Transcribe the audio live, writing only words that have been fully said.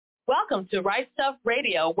Welcome to Right Stuff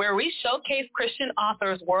Radio, where we showcase Christian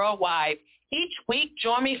authors worldwide. Each week,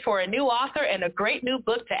 join me for a new author and a great new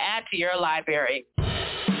book to add to your library.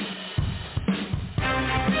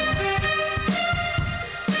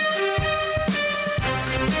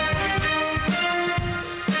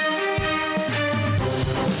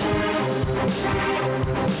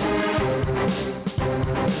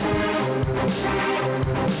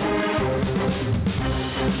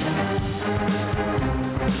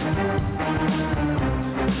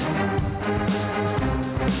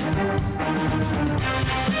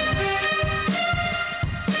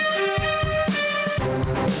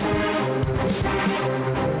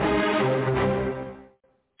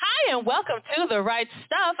 And welcome to The Right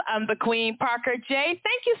Stuff. I'm the Queen, Parker J.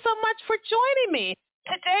 Thank you so much for joining me.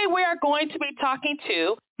 Today we are going to be talking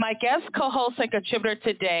to my guest co-host and contributor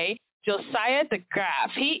today, Josiah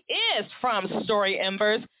DeGraff. He is from Story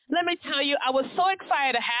Embers. Let me tell you, I was so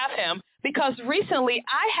excited to have him because recently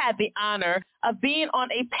I had the honor of being on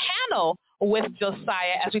a panel with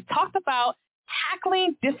Josiah as we talked about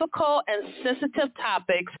tackling difficult and sensitive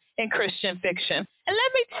topics in Christian fiction. And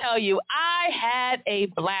let me tell you, I had a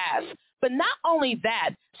blast. But not only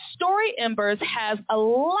that, Story Embers has a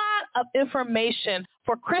lot of information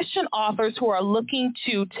for Christian authors who are looking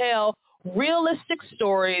to tell realistic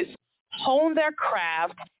stories, hone their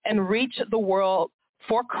craft, and reach the world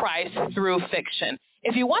for Christ through fiction.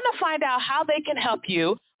 If you want to find out how they can help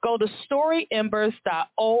you, go to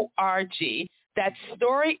storyembers.org. That's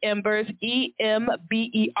Story Embers, EMBERS.org.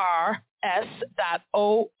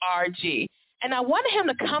 And I wanted him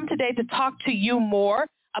to come today to talk to you more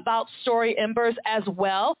about Story Embers as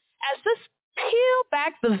well as just peel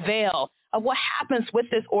back the veil of what happens with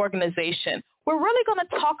this organization. We're really going to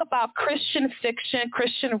talk about Christian fiction,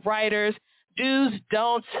 Christian writers, do's,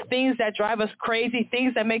 don'ts, things that drive us crazy,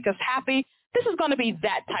 things that make us happy. This is going to be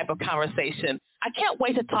that type of conversation. I can't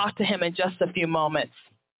wait to talk to him in just a few moments.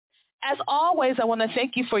 As always, I want to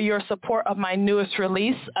thank you for your support of my newest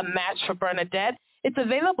release, A Match for Bernadette. It's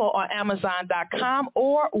available on Amazon.com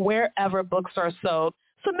or wherever books are sold.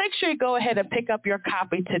 So make sure you go ahead and pick up your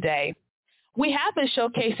copy today. We have been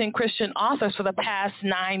showcasing Christian authors for the past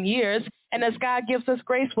 9 years, and as God gives us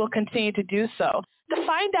grace, we'll continue to do so. To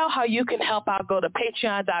find out how you can help out, go to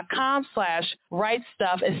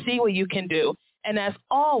patreon.com/rightstuff and see what you can do. And as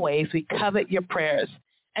always, we covet your prayers.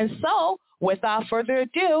 And so, without further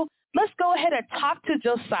ado, let's go ahead and talk to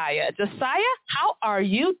Josiah. Josiah, how are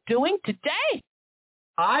you doing today?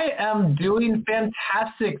 I am doing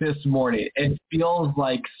fantastic this morning. It feels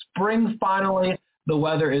like spring finally. The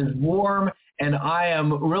weather is warm, and I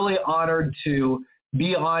am really honored to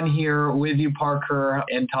be on here with you, Parker,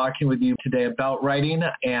 and talking with you today about writing.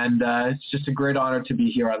 And it's just a great honor to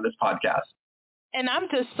be here on this podcast. And I'm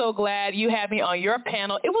just so glad you had me on your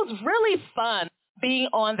panel. It was really fun being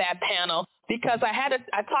on that panel because I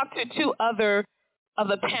talked to two other of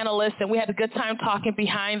the panelists, and we had a good time talking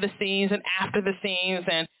behind the scenes and after the scenes,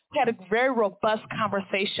 and we had a very robust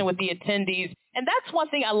conversation with the attendees. And that's one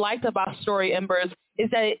thing I liked about Story Embers is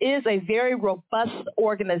that it is a very robust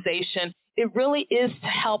organization. It really is to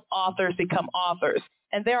help authors become authors.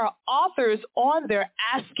 And there are authors on there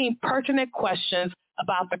asking pertinent questions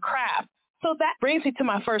about the craft. So that brings me to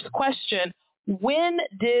my first question. When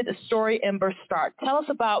did Story Embers start? Tell us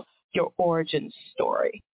about your origin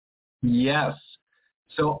story. Yes.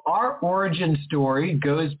 So our origin story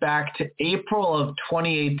goes back to April of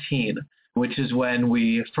 2018, which is when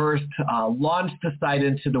we first launched the site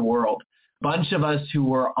into the world. A bunch of us who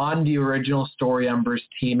were on the original Story Embers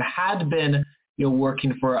team had been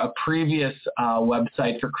working for a previous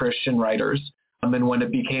website for Christian writers. And when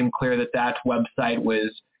it became clear that that website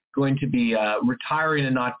was going to be retiring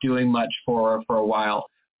and not doing much for a while,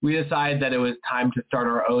 we decided that it was time to start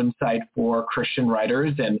our own site for Christian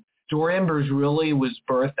writers. And Story Embers really was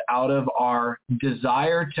birthed out of our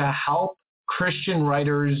desire to help Christian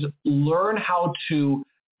writers learn how to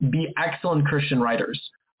be excellent Christian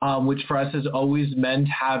writers, which for us has always meant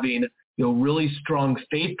having really strong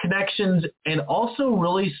faith connections and also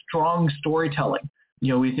really strong storytelling.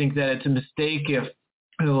 We think that it's a mistake if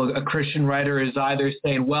a Christian writer is either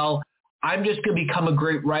saying, well, I'm just going to become a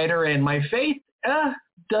great writer and my faith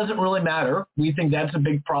doesn't really matter. We think that's a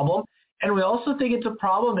big problem. And we also think it's a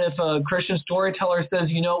problem if a Christian storyteller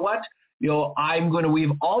says, you know what, I'm going to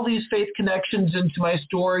weave all these faith connections into my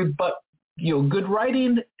story, but, good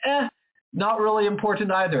writing, not really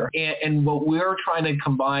important either. And what we're trying to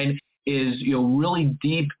combine is, really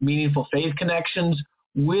deep, meaningful faith connections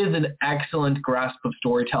with an excellent grasp of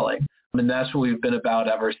storytelling. And that's what we've been about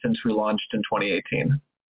ever since we launched in 2018.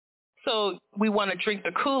 So we want to drink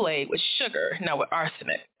the Kool-Aid with sugar, not with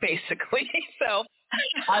arsenic, basically. So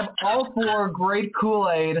I'm all for great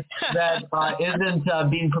Kool-Aid that isn't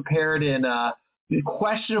being prepared in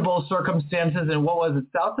questionable circumstances. And what was it,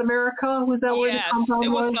 South America? Was that where the compound was? It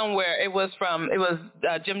was somewhere. It was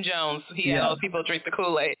Jim Jones. He had all people drink the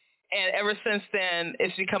Kool-Aid. And ever since then,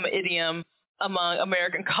 it's become an idiom among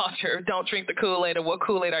American culture. Don't drink the Kool-Aid, or what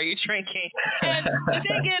Kool-Aid are you drinking? And the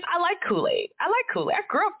thing is, I like Kool-Aid. I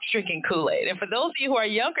grew up drinking Kool-Aid. And for those of you who are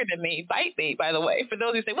younger than me, bite me, by the way. For those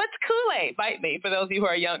of you who say, what's Kool-Aid? Bite me, for those of you who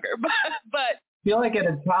are younger. But I feel like at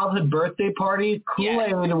a childhood birthday party,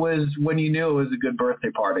 Kool-Aid was when you knew it was a good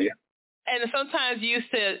birthday party. And sometimes you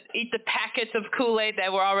used to eat the packets of Kool-Aid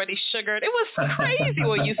that were already sugared. It was crazy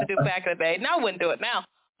what we used to do back in the day. Now I wouldn't do it now.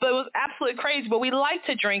 But it was absolutely crazy. But we like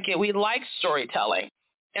to drink it. We like storytelling.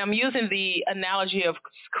 And I'm using the analogy of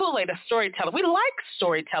Kool-Aid as storytelling. We like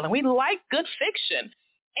storytelling. We like good fiction.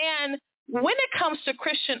 And when it comes to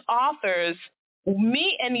Christian authors,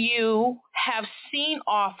 me and you have seen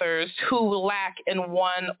authors who lack in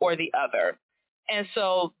one or the other. And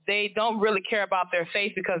so they don't really care about their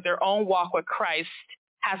faith because their own walk with Christ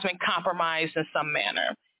has been compromised in some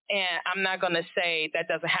manner. And I'm not going to say that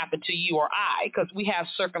doesn't happen to you or I, because we have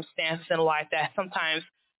circumstances in life that sometimes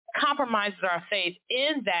compromises our faith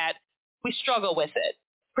in that we struggle with it.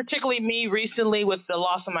 Particularly me recently with the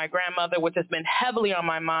loss of my grandmother, which has been heavily on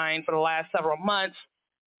my mind for the last several months.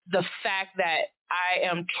 The fact that I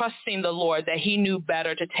am trusting the Lord that he knew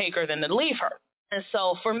better to take her than to leave her. And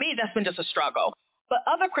so for me, that's been just a struggle. But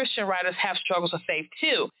other Christian writers have struggles with faith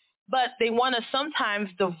too. But they want to sometimes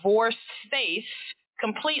divorce faith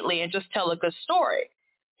completely and just tell a good story.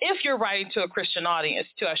 If you're writing to a Christian audience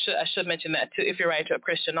too, I should mention that too, if you're writing to a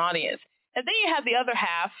Christian audience. And then you have the other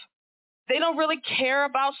half. They don't really care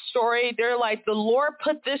about story. They're like, the Lord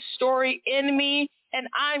put this story in me, and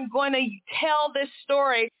I'm going to tell this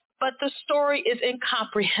story, but the story is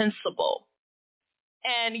incomprehensible.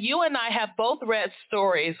 And you and I have both read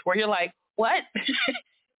stories where you're like, what?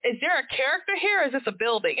 Is there a character here, or is this a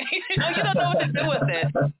building? You don't know what to do with it.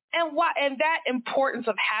 And that importance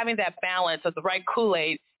of having that balance of the right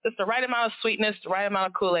Kool-Aid, just the right amount of sweetness, the right amount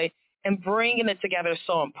of Kool-Aid, and bringing it together is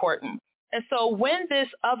so important. And so when this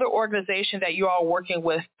other organization that you're all working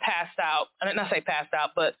with passed out, I mean, not say passed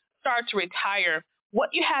out, but started to retire, what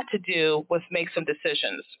you had to do was make some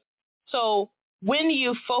decisions. So when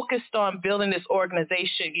you focused on building this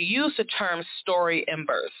organization, you used the term Story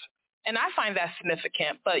Embers. And I find that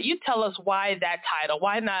significant, but you tell us why that title.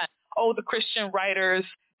 Why not, the Christian writers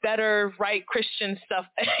better write Christian stuff?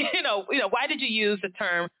 Why did you use the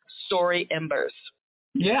term Story Embers?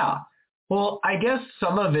 Yeah. Well, I guess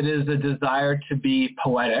some of it is a desire to be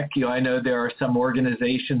poetic. I know there are some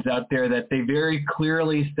organizations out there that they very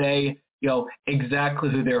clearly say, exactly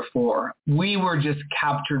who they're for. We were just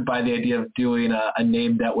captured by the idea of doing a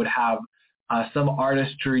name that would have some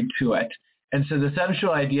artistry to it. And so the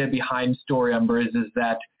central idea behind Story Embers is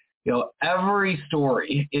that, every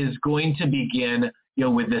story is going to begin,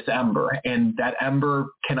 with this ember. And that ember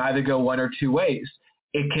can either go one or two ways.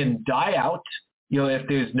 It can die out, if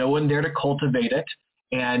there's no one there to cultivate it,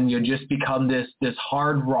 and you just become this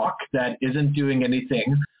hard rock that isn't doing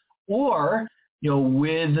anything. Or,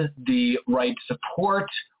 with the right support,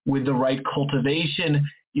 with the right cultivation,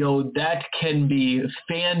 that can be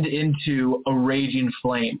fanned into a raging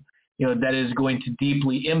flame, that is going to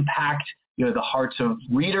deeply impact, the hearts of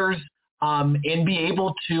readers, and be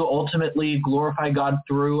able to ultimately glorify God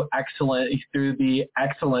through the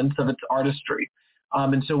excellence of its artistry.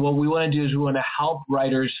 And so what we want to do is we want to help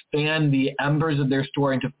writers fan the embers of their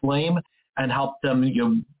story into flame and help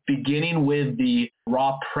them, beginning with the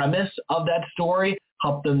raw premise of that story,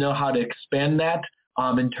 help them know how to expand that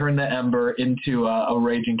and turn the ember into a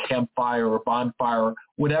raging campfire or bonfire, or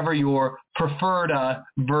whatever your preferred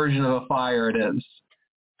version of a fire it is.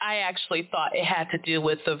 I actually thought it had to do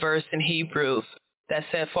with the verse in Hebrews that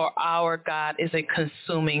said, for our God is a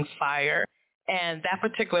consuming fire. And that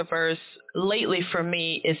particular verse lately for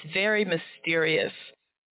me is very mysterious.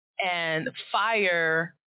 And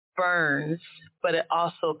fire burns, but it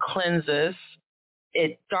also cleanses.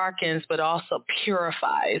 It darkens, but also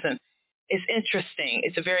purifies. And it's interesting.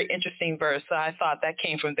 It's a very interesting verse. So I thought that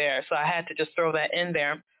came from there. So I had to just throw that in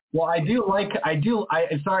there. Well,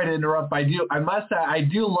 sorry to interrupt. I must say, I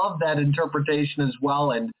do love that interpretation as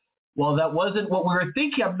well. And while that wasn't what we were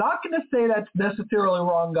thinking, I'm not going to say that's necessarily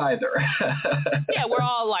wrong either. Yeah, we're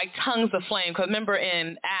all like tongues of flame. Because remember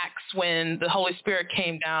in Acts when the Holy Spirit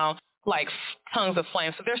came down like tongues of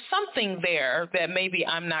flame. So there's something there that maybe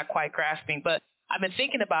I'm not quite grasping, but I've been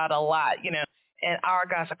thinking about a lot, And our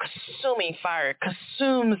God's a consuming fire,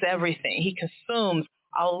 consumes everything. He consumes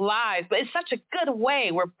our lives, but it's such a good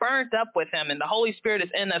way. We're burnt up with him, and the Holy Spirit is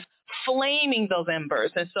in us, flaming those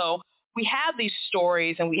embers. And so we have these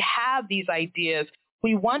stories and we have these ideas.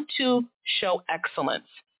 We want to show excellence.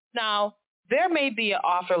 Now, there may be an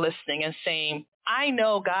author listening and saying, I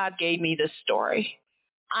know God gave me this story.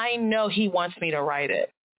 I know he wants me to write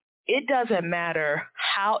it. It doesn't matter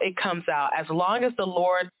how it comes out. As long as the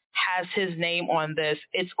Lord has his name on this,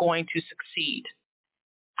 it's going to succeed.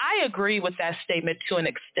 I agree with that statement to an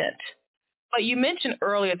extent. But you mentioned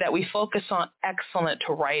earlier that we focus on excellent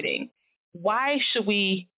writing. Why should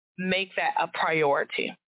we make that a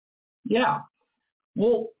priority? Yeah.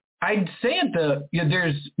 Well, I'd say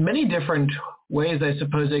there's many different ways, I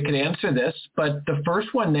suppose, I could answer this, but the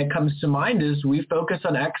first one that comes to mind is we focus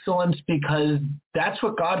on excellence because that's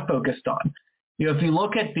what God focused on. If you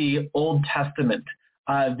look at the Old Testament,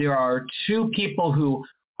 there are two people who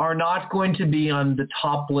are not going to be on the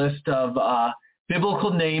top list of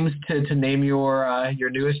biblical names to name your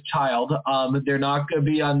newest child. They're not going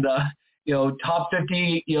to be on the top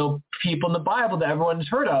 50 people in the Bible that everyone's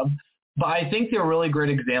heard of. But I think they're really great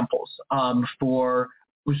examples for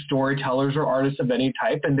storytellers or artists of any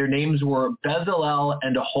type, and their names were Bezalel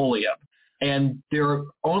and Aholiab. And they're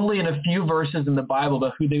only in a few verses in the Bible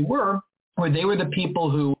about who they were, where they were the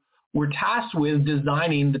people who were tasked with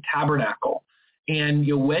designing the tabernacle. And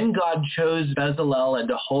when God chose Bezalel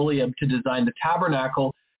and Aholiab to design the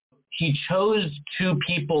tabernacle, he chose two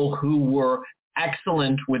people who were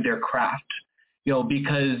excellent with their craft.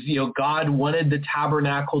 Because God wanted the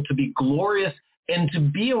tabernacle to be glorious and to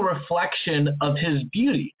be a reflection of his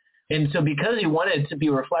beauty. And so because he wanted it to be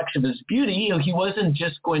a reflection of his beauty, he wasn't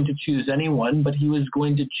just going to choose anyone, but he was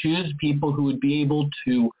going to choose people who would be able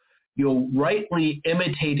to rightly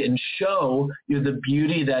imitate and show the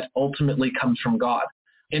beauty that ultimately comes from God.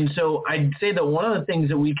 And so I'd say that one of the things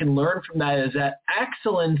that we can learn from that is that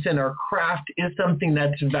excellence in our craft is something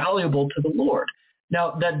that's valuable to the Lord.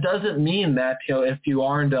 Now, that doesn't mean that if you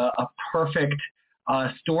aren't a perfect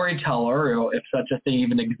storyteller, if such a thing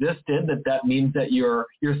even existed, that means that you're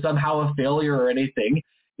somehow a failure or anything.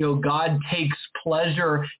 God takes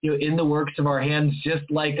pleasure in the works of our hands, just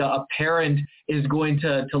like a parent is going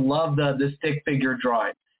to love the stick figure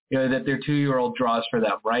drawing that their 2-year-old draws for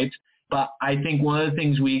them, right? But I think one of the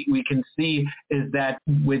things we can see is that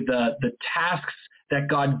with the tasks that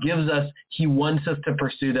God gives us, he wants us to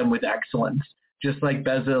pursue them with excellence, just like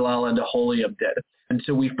Bezalel and Aholiab did. And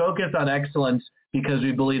so we focus on excellence because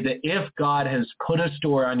we believe that if God has put a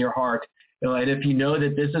story on your heart, and if you know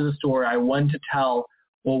that this is a story I want to tell,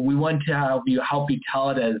 well, we want to help you tell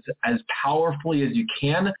it as powerfully as you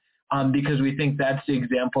can, because we think that's the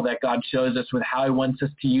example that God shows us with how he wants us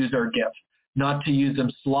to use our gifts, not to use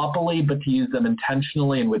them sloppily, but to use them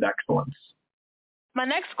intentionally and with excellence. My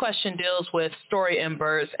next question deals with Story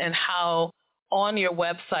Embers and how on your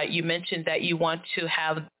website you mentioned that you want to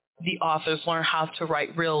have the authors learn how to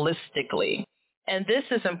write realistically. And this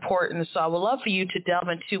is important, so I would love for you to delve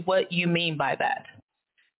into what you mean by that.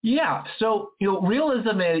 Yeah, so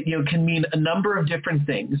realism can mean a number of different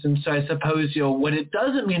things, and so I suppose what it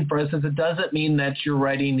doesn't mean for us is it doesn't mean that your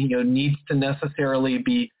writing needs to necessarily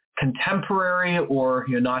be contemporary or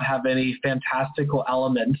not have any fantastical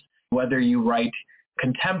elements, whether you write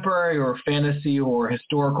contemporary or fantasy or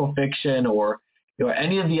historical fiction or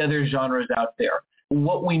any of the other genres out there.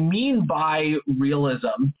 What we mean by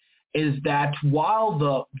realism is that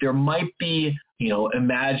while there might be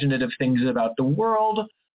imaginative things about the world,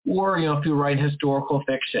 or if you write historical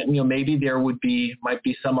fiction, maybe there might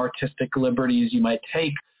be some artistic liberties you might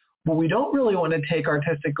take. What we don't really want to take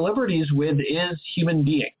artistic liberties with is human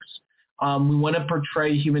beings. We want to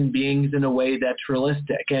portray human beings in a way that's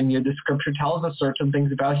realistic. And the scripture tells us certain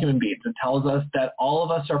things about human beings. It tells us that all of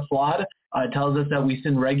us are flawed. It tells us that we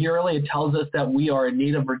sin regularly. It tells us that we are in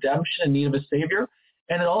need of redemption, in need of a savior.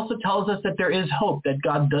 And it also tells us that there is hope, that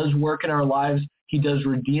God does work in our lives. He does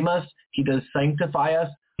redeem us. He does sanctify us.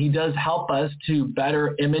 He does help us to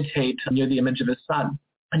better imitate the image of his son.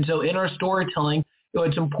 And so in our storytelling,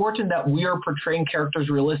 it's important that we are portraying characters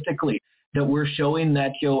realistically, that we're showing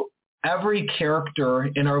that every character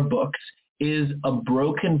in our books is a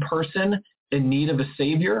broken person in need of a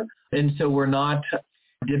savior. And so we're not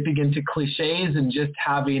dipping into cliches and just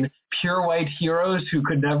having pure white heroes who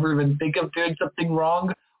could never even think of doing something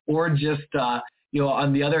wrong, or just,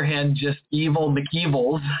 on the other hand, just evil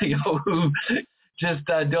McEvils, who just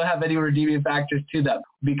don't have any redeeming factors to them,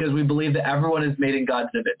 because we believe that everyone is made in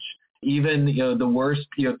God's image. Even, the worst,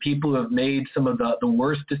 people who have made some of the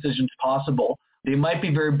worst decisions possible, they might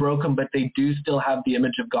be very broken, but they do still have the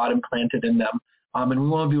image of God implanted in them. And we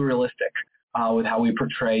want to be realistic with how we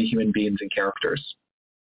portray human beings and characters.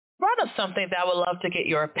 Brought up something that I would love to get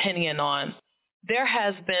your opinion on. There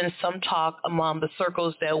has been some talk among the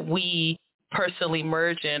circles that we personally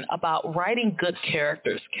merge in about writing good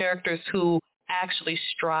characters who actually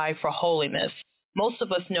strive for holiness. Most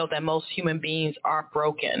of us know that most human beings are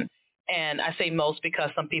broken. And I say most because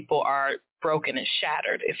some people are broken and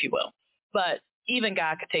shattered, if you will. But even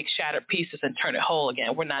God could take shattered pieces and turn it whole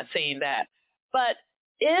again. We're not saying that. But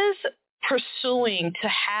is pursuing to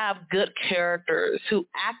have good characters who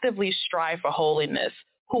actively strive for holiness,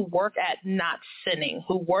 who work at not sinning,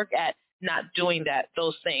 who work at not doing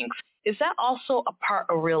those things, is that also a part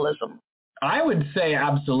of realism? I would say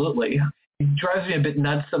absolutely. It drives me a bit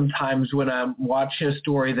nuts sometimes when I'm watching a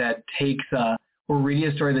story that takes or reading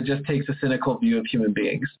a story that just takes a cynical view of human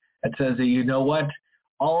beings. It says that, you know what,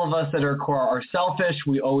 all of us at our core are selfish.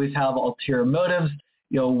 We always have ulterior motives.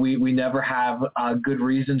 We never have good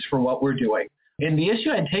reasons for what we're doing. And the issue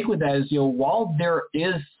I take with that is, while there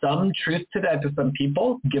is some truth to that to some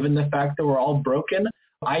people, given the fact that we're all broken,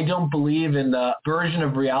 I don't believe in the version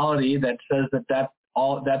of reality that says that's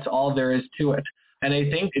all there is to it. And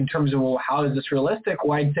I think in terms of, how is this realistic?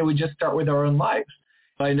 Well, I'd say we just start with our own lives.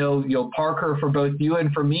 I know, Parker, for both you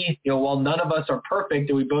and for me, while none of us are perfect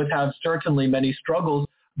and we both have certainly many struggles,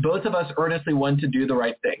 both of us earnestly want to do the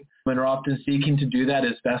right thing and are often seeking to do that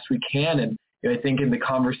as best we can. And I think in the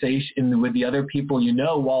conversation with the other people,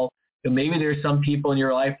 while maybe there's some people in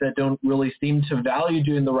your life that don't really seem to value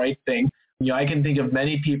doing the right thing, I can think of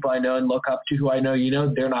many people I know and look up to who I know,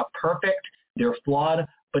 they're not perfect, they're flawed,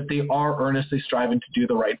 but they are earnestly striving to do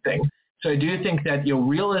the right thing. So I do think that,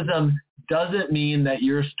 realism doesn't mean that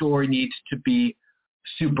your story needs to be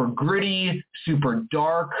super gritty, super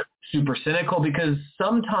dark, super cynical, because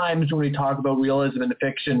sometimes when we talk about realism in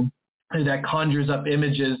fiction, that conjures up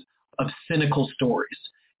images of cynical stories.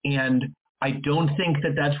 And I don't think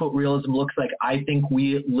that that's what realism looks like. I think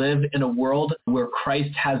we live in a world where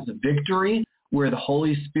Christ has the victory, where the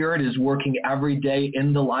Holy Spirit is working every day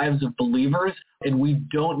in the lives of believers, and we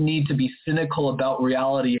don't need to be cynical about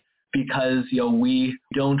reality because we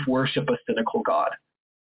don't worship a cynical God.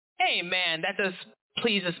 Amen. That just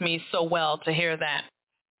pleases me so well to hear that.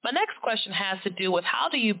 My next question has to do with, how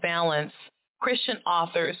do you balance Christian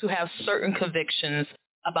authors who have certain convictions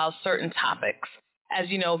about certain topics? As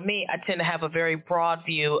you know me, I tend to have a very broad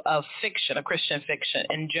view of fiction, of Christian fiction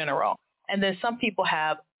in general. And then some people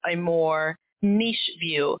have a more niche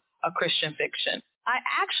view of Christian fiction. I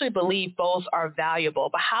actually believe both are valuable,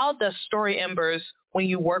 but how does Story Embers, when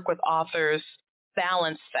you work with authors,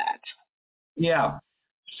 balance that? Yeah.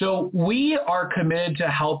 So we are committed to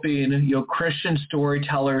helping, Christian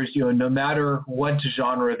storytellers, no matter what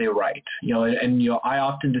genre they write, and I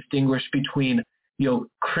often distinguish between,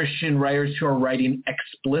 Christian writers who are writing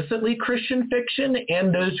explicitly Christian fiction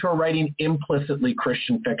and those who are writing implicitly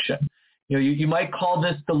Christian fiction. You might call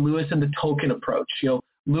this the Lewis and the Tolkien approach.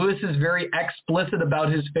 Lewis is very explicit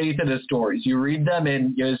about his faith in his stories. You read them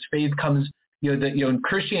and his faith comes, in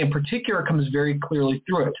Christianity in particular, comes very clearly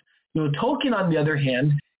through it. Tolkien, on the other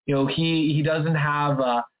hand, he doesn't have,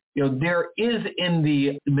 there is in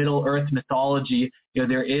the Middle Earth mythology,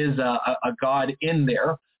 there is a God in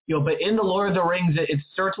there, but in the Lord of the Rings, it's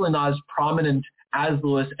certainly not as prominent as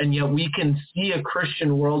Lewis, and yet we can see a Christian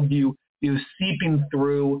worldview, seeping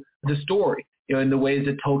through the story, in the ways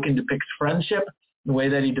that Tolkien depicts friendship, the way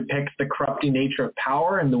that he depicts the corrupting nature of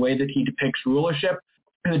power, and the way that he depicts rulership.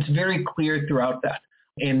 And it's very clear throughout that.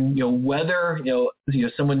 And whether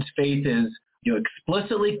someone's faith is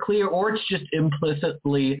explicitly clear or it's just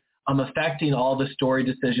implicitly affecting all the story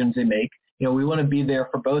decisions they make, we want to be there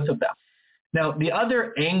for both of them. Now, the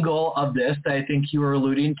other angle of this that I think you were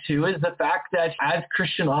alluding to is the fact that as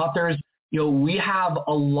Christian authors, we have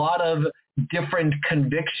a lot of different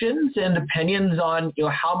convictions and opinions on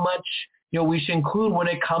how much we should include when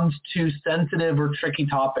it comes to sensitive or tricky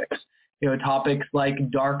topics. Topics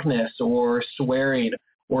like darkness or swearing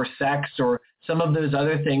or sex or some of those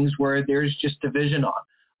other things where there's just division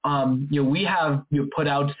on. We have put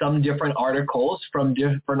out some different articles from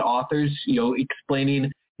different authors,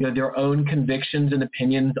 explaining their own convictions and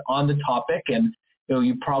opinions on the topic. And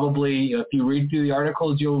you probably, if you read through the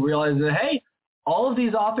articles, you'll realize that, hey, all of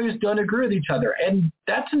these authors don't agree with each other. And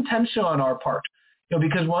that's intentional on our part.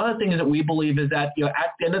 Because one of the things that we believe is that,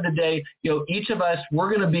 at the end of the day, each of us, we're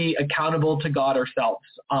going to be accountable to God ourselves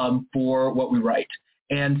for what we write.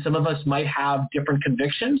 And some of us might have different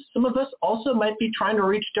convictions. Some of us also might be trying to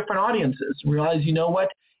reach different audiences and realize,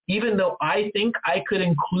 even though I think I could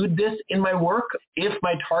include this in my work, if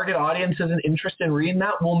my target audience isn't interested in reading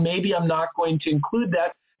that, well, maybe I'm not going to include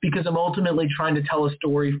that because I'm ultimately trying to tell a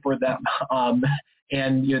story for them.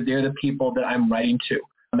 And they're the people that I'm writing to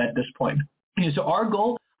at this point. So our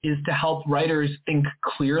goal is to help writers think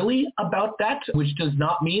clearly about that, which does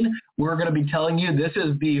not mean we're going to be telling you this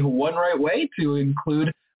is the one right way to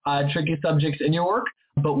include tricky subjects in your work,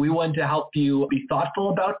 but we want to help you be thoughtful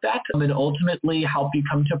about that and ultimately help you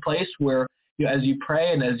come to a place where as you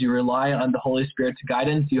pray and as you rely on the Holy Spirit's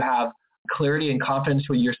guidance, you have clarity and confidence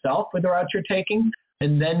with yourself with the route you're taking,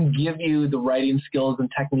 and then give you the writing skills and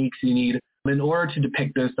techniques you need in order to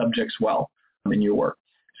depict those subjects well in your work.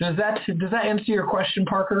 So does that answer your question,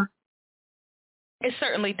 Parker? It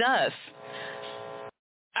certainly does.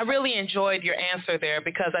 I really enjoyed your answer there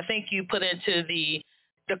because I think you put into the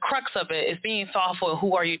crux of it is being thoughtful.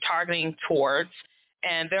 Who are you targeting towards?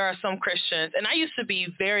 And there are some Christians, and I used to be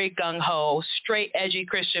very gung-ho, straight edgy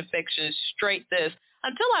Christian fiction, straight this,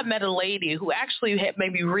 until I met a lady who actually had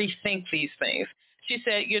made me rethink these things. She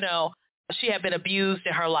said, she had been abused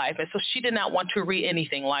in her life, and so she did not want to read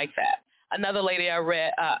anything like that. Another lady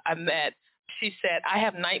I met, she said, I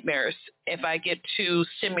have nightmares if I get too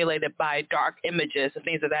stimulated by dark images and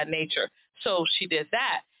things of that nature. So she did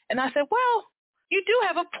that. And I said, well, you do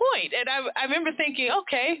have a point. And I remember thinking,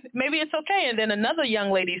 okay, maybe it's okay. And then another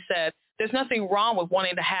young lady said, there's nothing wrong with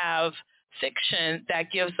wanting to have fiction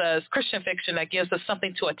that gives us, Christian fiction that gives us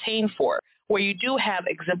something to attain for, where you do have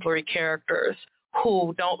exemplary characters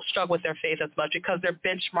who don't struggle with their faith as much because they're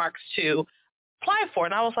benchmarks to apply for.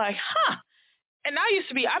 And I was like, And I used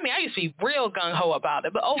to be real gung-ho about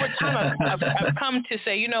it. But over time, I've come to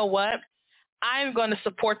say, you know what? I'm going to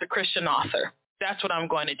support the Christian author. That's what I'm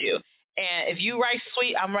going to do. And if you write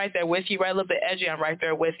sweet, I'm right there with you. Write a little bit edgy, I'm right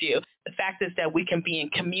there with you. The fact is that we can be in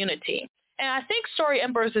community. And I think Story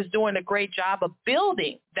Embers is doing a great job of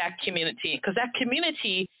building that community, because that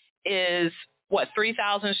community is,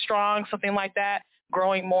 3,000 strong, something like that,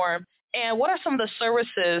 growing more. And what are some of the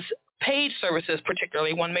services, paid services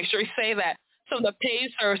particularly, want to make sure you say that, some of the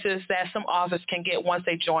paid services that some authors can get once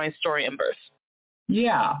they join Story Embers?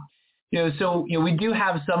 Yeah. We do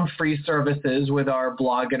have some free services with our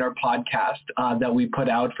blog and our podcast that we put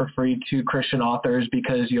out for free to Christian authors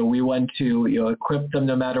because, we want to, equip them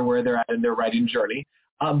no matter where they're at in their writing journey.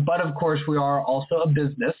 But of course, we are also a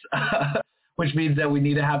business, which means that we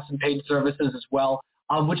need to have some paid services as well,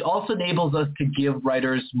 which also enables us to give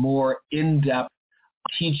writers more in-depth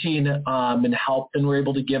teaching and help than we're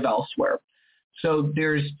able to give elsewhere. So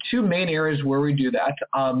there's two main areas where we do that.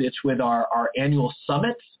 It's with our annual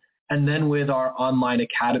summits, and then with our online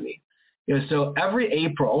academy. So every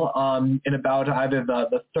April, in about either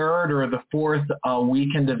the third or the fourth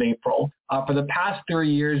weekend of April, for the past 3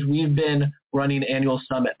 years, we've been running annual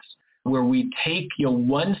summits where we take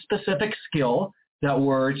one specific skill that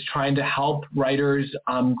we're trying to help writers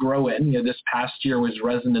grow in. This past year was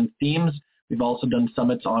resonant themes. We've also done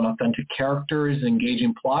summits on authentic characters,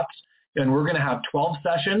 engaging plots, and we're going to have 12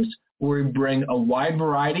 sessions where we bring a wide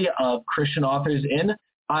variety of Christian authors in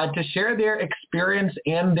to share their experience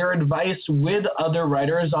and their advice with other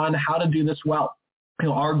writers on how to do this well.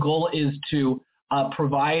 Our goal is to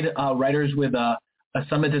provide writers with a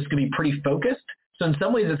summit that's going to be pretty focused. So in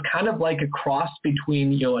some ways, it's kind of like a cross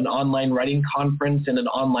between an online writing conference and an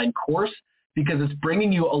online course, because it's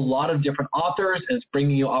bringing you a lot of different authors and it's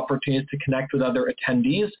bringing you opportunities to connect with other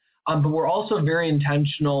attendees. But we're also very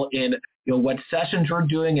intentional in what sessions we're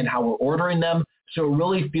doing and how we're ordering them. So it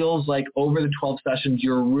really feels like over the 12 sessions,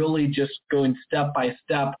 you're really just going step by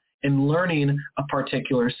step and learning a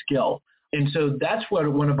particular skill. And so that's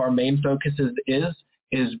what one of our main focuses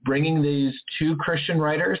is bringing these to Christian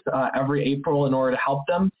writers every April in order to help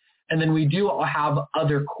them. And then we do have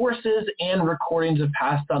other courses and recordings of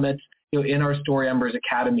past summits in our Story Embers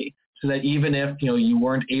Academy, so that even if you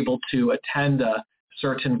weren't able to attend a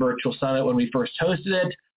certain virtual summit when we first hosted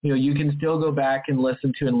it, you can still go back and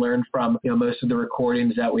listen to and learn from most of the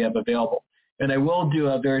recordings that we have available. And I will do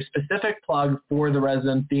a very specific plug for the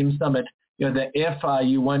Resident Theme Summit, that if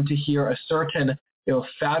you want to hear a certain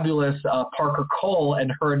fabulous Parker Cole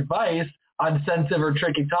and her advice on sensitive or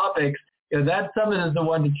tricky topics, that summit is the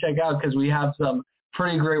one to check out, because we have some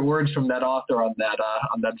pretty great words from that author on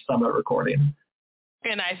that summit recording.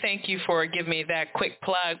 And I thank you for giving me that quick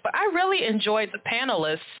plug. But I really enjoyed the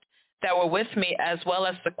panelists that were with me, as well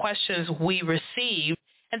as the questions we received.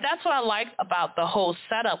 And that's what I liked about the whole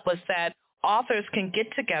setup, was that authors can get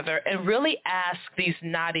together and really ask these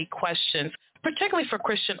knotty questions, particularly for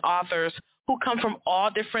Christian authors who come from all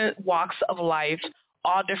different walks of life,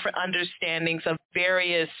 all different understandings of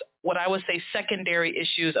various, what I would say, secondary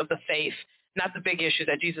issues of the faith, not the big issues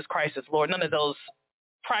that Jesus Christ is Lord, none of those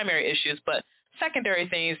primary issues, but secondary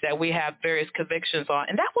things that we have various convictions on.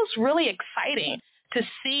 And that was really exciting to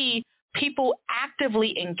see people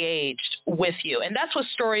actively engaged with you. And that's what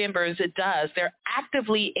Story Embers it does. They're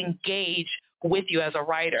actively engaged with you as a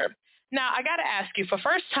writer. Now, I got to ask you, for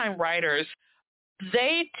first-time writers,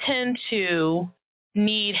 they tend to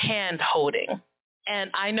need hand-holding.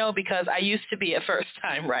 And I know because I used to be a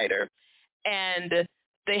first-time writer. And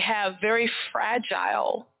they have very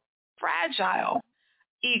fragile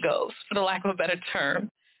egos, for the lack of a better term,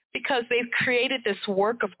 because they've created this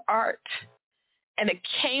work of art and it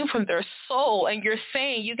came from their soul, and you're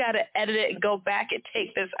saying you got to edit it and go back and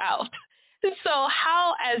take this out. And so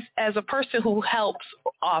how, as a person who helps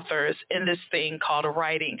authors in this thing called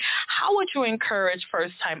writing, how would you encourage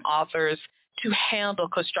first-time authors to handle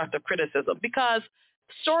constructive criticism? Because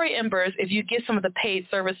Story Embers, if you get some of the paid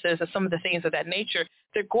services and some of the things of that nature,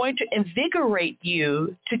 they're going to invigorate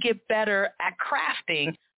you to get better at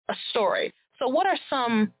crafting a story. So what are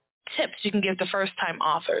some tips you can give to first-time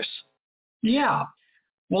authors? Yeah.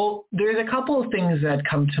 Well, there's a couple of things that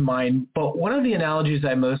come to mind, but one of the analogies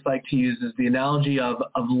I most like to use is the analogy of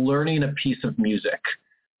learning a piece of music,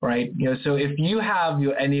 right? So if you have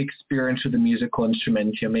any experience with a musical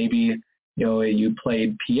instrument, maybe you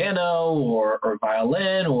played piano or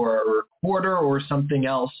violin or a recorder or something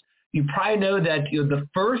else, you probably know that the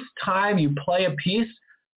first time you play a piece,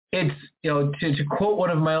 it's, to quote one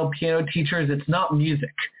of my old piano teachers, it's not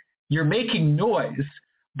music. You're making noise.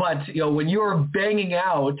 But, when you're banging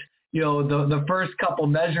out, the first couple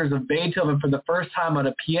measures of Beethoven for the first time on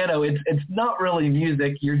a piano, it's not really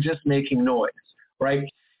music. You're just making noise, right?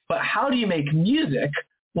 But how do you make music?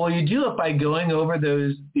 Well, you do it by going over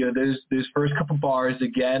those first couple bars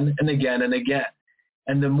again and again and again.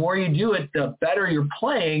 And the more you do it, the better you're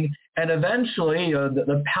playing. And eventually,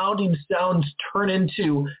 the pounding sounds turn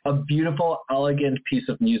into a beautiful, elegant piece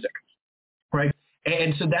of music, right?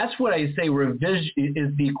 And so that's what I say revision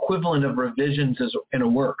is the equivalent of revisions in a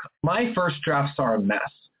work. My first drafts are a mess.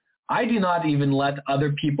 I do not even let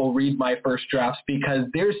other people read my first drafts because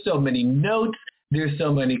there's so many notes, there's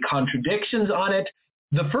so many contradictions on it.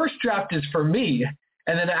 The first draft is for me.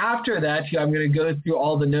 And then after that, I'm going to go through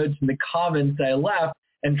all the notes and the comments I left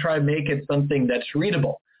and try to make it something that's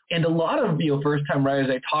readable. And a lot of first-time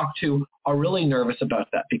writers I talk to are really nervous about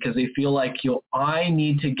that because they feel like I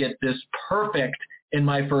need to get this perfect in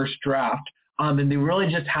my first draft, and they really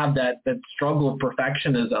just have that struggle of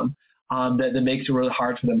perfectionism that makes it really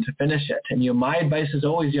hard for them to finish it. And my advice is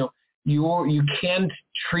always you can't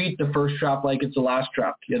treat the first draft like it's the last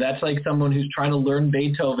draft. That's like someone who's trying to learn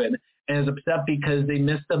Beethoven and is upset because they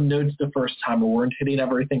missed some notes the first time or weren't hitting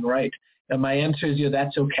everything right. And my answer is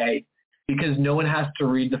that's okay, because no one has to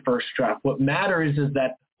read the first draft. What matters is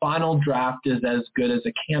that final draft is as good as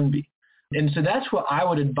it can be. And so that's what I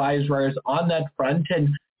would advise writers on that front. And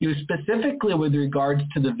specifically with regards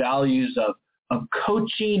to the values of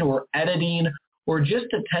coaching or editing or just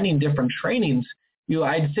attending different trainings,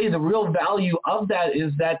 I'd say the real value of that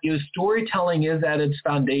is that storytelling is at its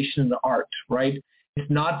foundation the art, right? It's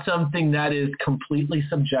not something that is completely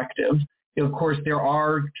subjective. Of course, there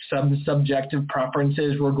are some subjective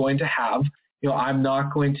preferences we're going to have. I'm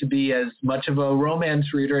not going to be as much of a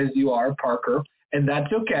romance reader as you are, Parker, and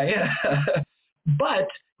that's okay. But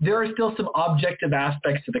there are still some objective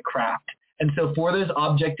aspects to the craft. And so for those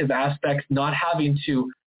objective aspects, not having to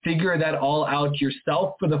figure that all out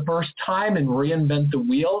yourself for the first time and reinvent the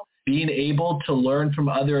wheel, being able to learn from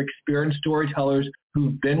other experienced storytellers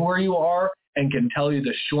who've been where you are and can tell you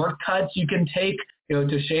the shortcuts you can take,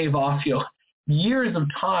 to shave off, years of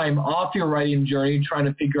time off your writing journey trying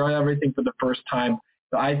to figure out everything for the first time,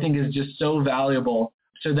 I think is just so valuable,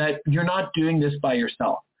 so that you're not doing this by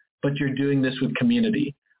yourself, but you're doing this with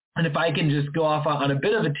community. And if I can just go off on a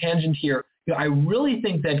bit of a tangent here, I really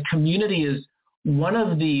think that community is one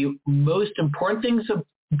of the most important things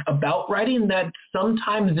about writing that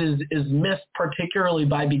sometimes is missed, particularly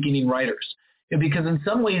by beginning writers. Because in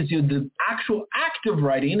some ways, the actual act of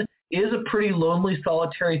writing is a pretty lonely,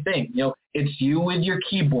 solitary thing. It's you with your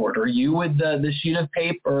keyboard or you with the sheet of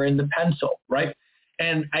paper and the pencil, right?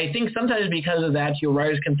 And I think sometimes because of that,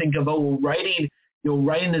 writers can think of, writing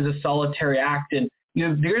is a solitary act. And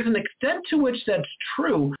there's an extent to which that's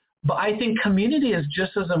true, but I think community is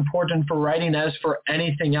just as important for writing as for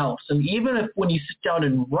anything else. And even if when you sit down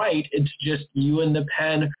and write, it's just you and the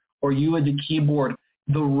pen or you and the keyboard,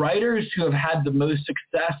 the writers who have had the most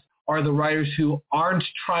success are the writers who aren't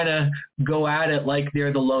trying to go at it like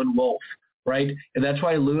they're the lone wolf, right? And that's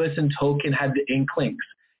why Lewis and Tolkien had the Inklings,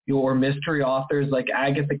 or mystery authors like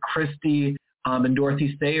Agatha Christie and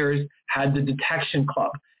Dorothy Sayers had the Detection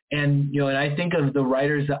Club. And, and I think of the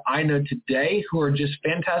writers that I know today who are just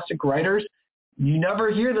fantastic writers. You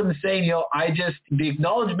never hear them saying, the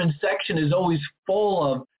acknowledgement section is always full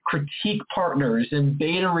of critique partners and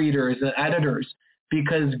beta readers and editors,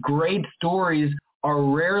 because great stories are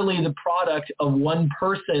rarely the product of one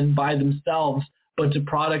person by themselves, but it's a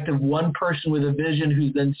product of one person with a vision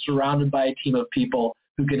who's then surrounded by a team of people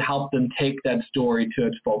who can help them take that story to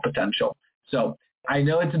its full potential. So I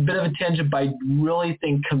know it's a bit of a tangent, but I really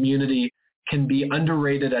think community can be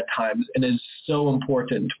underrated at times and is so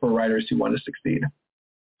important for writers who want to succeed.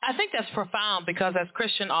 I think that's profound, because as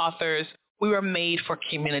Christian authors, we were made for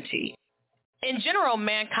community. In general,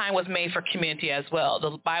 mankind was made for community as well.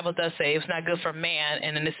 The Bible does say it's not good for man,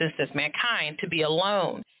 and in this instance, mankind, to be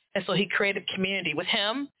alone. And so he created community with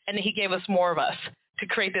him, and then he gave us more of us to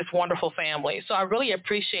create this wonderful family. So I really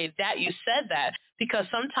appreciate that you said that, because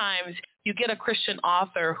sometimes you get a Christian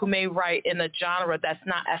author who may write in a genre that's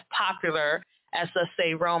not as popular as, let's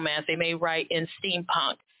say, romance. They may write in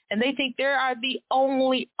steampunk, and they think they are the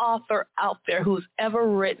only author out there who's ever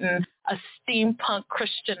written a steampunk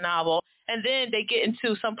Christian novel. And then they get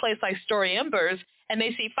into some place like Story Embers, and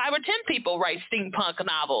they see 5 or 10 people write steampunk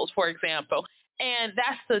novels, for example. And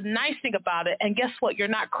that's the nice thing about it. And guess what? You're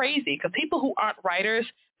not crazy, because people who aren't writers,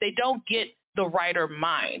 they don't get the writer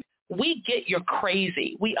mind. We get you're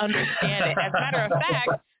crazy. We understand it. As a matter of fact,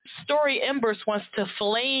 Story Embers wants to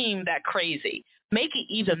flame that crazy, make it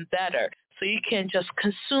even better, so you can just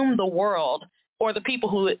consume the world or the people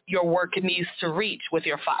who your work needs to reach with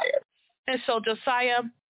your fire. And so, Josiah,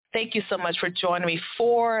 thank you so much for joining me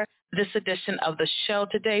for this edition of the show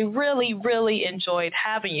today. Really, really enjoyed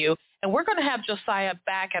having you. And we're going to have Josiah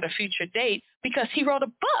back at a future date, because he wrote a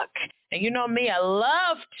book. And you know me, I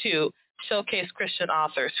love to showcase Christian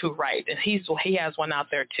authors who write, and he has one out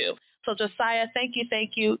there too. So Josiah, thank you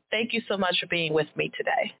so much for being with me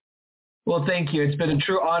today. Well, thank you. It's been a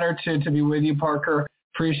true honor to be with you, Parker.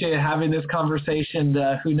 Appreciate having this conversation.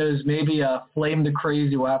 Who knows, maybe Flame the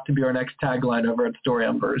Crazy will have to be our next tagline over at Story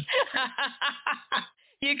Embers.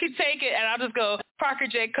 You can take it, and I'll just go, Parker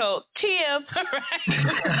J. Coate, TM.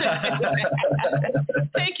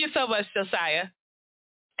 Thank you so much, Josiah.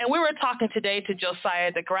 And we were talking today to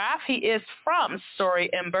Josiah DeGraff. He is from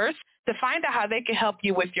Story Embers. To find out how they can help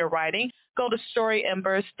you with your writing, go to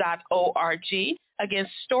storyembers.org. Again,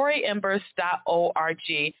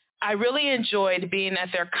 storyembers.org. I really enjoyed being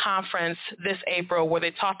at their conference this April, where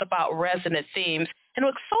they talked about resonant themes. And it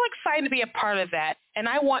was so exciting to be a part of that. And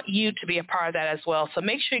I want you to be a part of that as well. So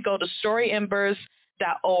make sure you go to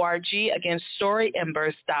storyembers.org. Again,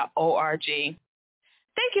 storyembers.org.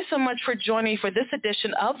 Thank you so much for joining for this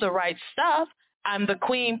edition of The Right Stuff. I'm the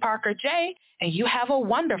Queen, Parker J., and you have a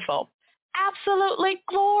wonderful, absolutely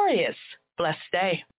glorious, blessed day.